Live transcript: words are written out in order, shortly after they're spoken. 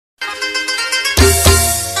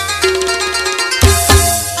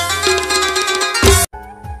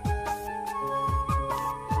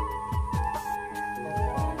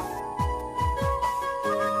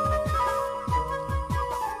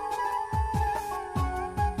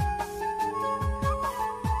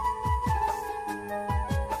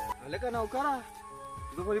هلکه نوکره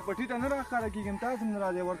زه خو دې پټي ته نه راښکاره کېږم تاسو هم نه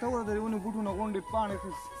راځئ ورته وره د ونې بوټونه غونډې پاڼې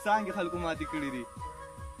څانګې خلکو ماتې کړي دي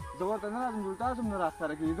زه ورته نه راځم تاسو هم نه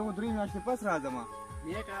راښکاره کېږي زه خو 3 میاشتې پس راځم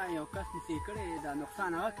نیکه یو کس نسې کړی دا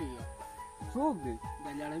نقصان هغه کوي څوک دی د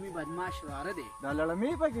لړمي بدماش واره دی دا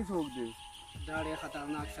لړمې پکې څوک دی دا ډېر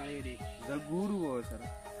خطرناک سړی دی زه ګورو به ورسره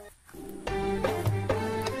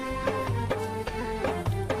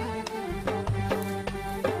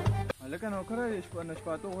هلکه نوکره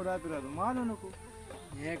نشپاتو خو دا پرې راځمانو نه کړو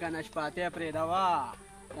نیکه نشپاتې پرېږدوه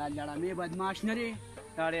دا لړمې بدماش نه دی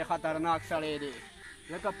دا ډېر خطرناک سړی دی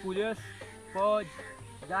لکه پولیس فوج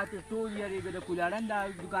دا ترې ټول یېرېږي د کولارن دا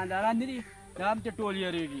دوکانداران نه دي دا هم ترې ټول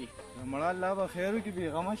یېرېږي مړه الله به خیر وکړي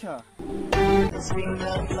بېغمه شه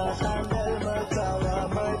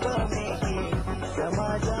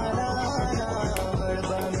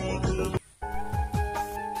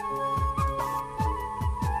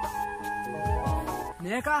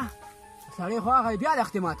نیکه سړی خو هغه بیا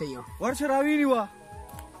لښتې ماتوي ورشه راویلي وه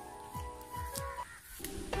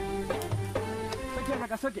سکې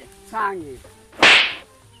لکه سکې څانګې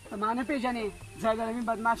ته ما نه پېژنې زه لړمي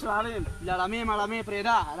بدماش واره یم لړمې مړمې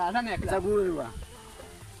پرېږده راځه نیکه زه ګورو به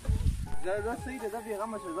زه صحیح دی زه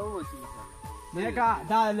بېغمه شه زه ووسي نیکه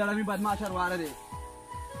دا لړمي بدماش واره دی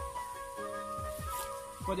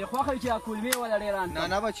خو دې خوښ چې دا کولمې وله ډېران نه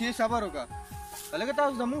نه بچې صبر وکړه هلکه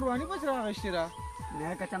تاسو زموږ رواني پسې راغشتې را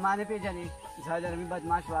نیکه ته ما نه پېژنې زه لړمي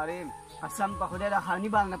بدماش واره یم قسم په خدای دا خاني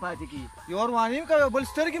بال نه پاتې کي یو رواني هم کوي بل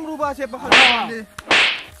سترګې هم روباسې په خلکو باندې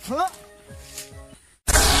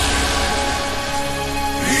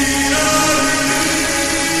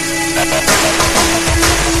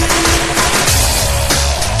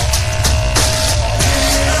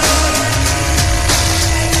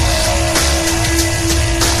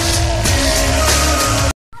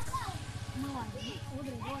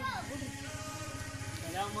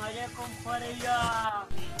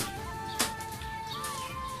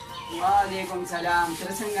وعلیکم سلام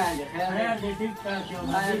تر څنګه یې خیر دې ټیک ټاک یو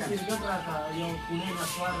سګرټ راکړه یو کونې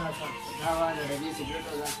نسوار راکړه دا واله د دې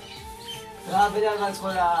سګرټو ده را به دا غاښ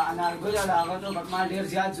کولا انارګل او هغه ته ما ډېر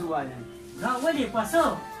زیات زواله دا ولې پسو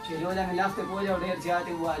چې ډوله مې لافته کول او ډېر زیات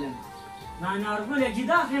واله نه انارګل چې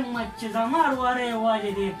دا خدمت چې زمار واره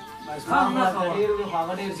والدې بس ما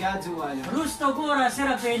هغه ډېر زیات زواله روسته ګوره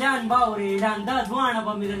صرف اعلان باورې اعلان دا ځوانه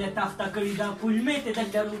به مې دلته تخته کړي دا پلمې ته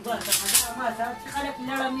دلته روباسه ما سره خلک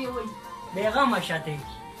لړمې وایي بېغمه شه تی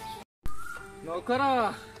نوکره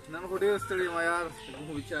نن خو ډېر ستړی یم یار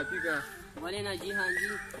چاپي که ولې نه جي هان جي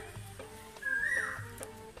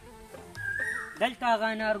دلته هغه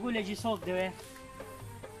انارګله جي څوک دی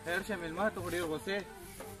خیر شه مېلمه ته خو ډېر غوسې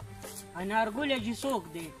انارګله جي څوک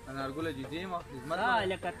دی انارګله جي ځیم خدمت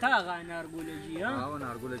لکه تا هغه انارګله جي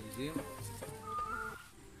انارګله جي ځیم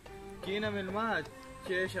کینه مېلمه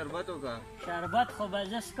چې شربت وکړه شربت خو به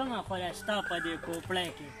زه څکمه خو ستا په دې کوپړی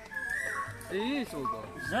کې ای څوک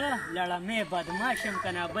زه لړمې بدماش یم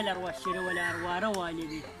که نه بل اروشرې ولا ارواره والې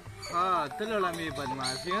دي ها ته لړمې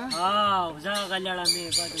بدماش یې زه هغه لړمې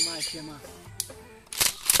بدماش یم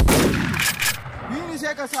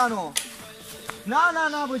وینې کسانو نه نه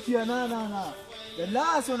نه بچیه نه نه نه د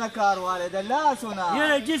لاسو نه کار والی د لاسو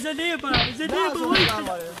نه جي زلیبه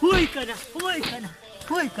وای که نه وای که نه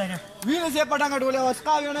وای که نه وینې چې پټنګه ډولې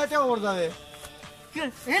وسقا وینې ته وغورځوې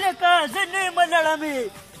هلکه زه نه یم لړمې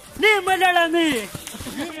نه یم لړمې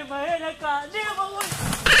نه یم هلکه نه یم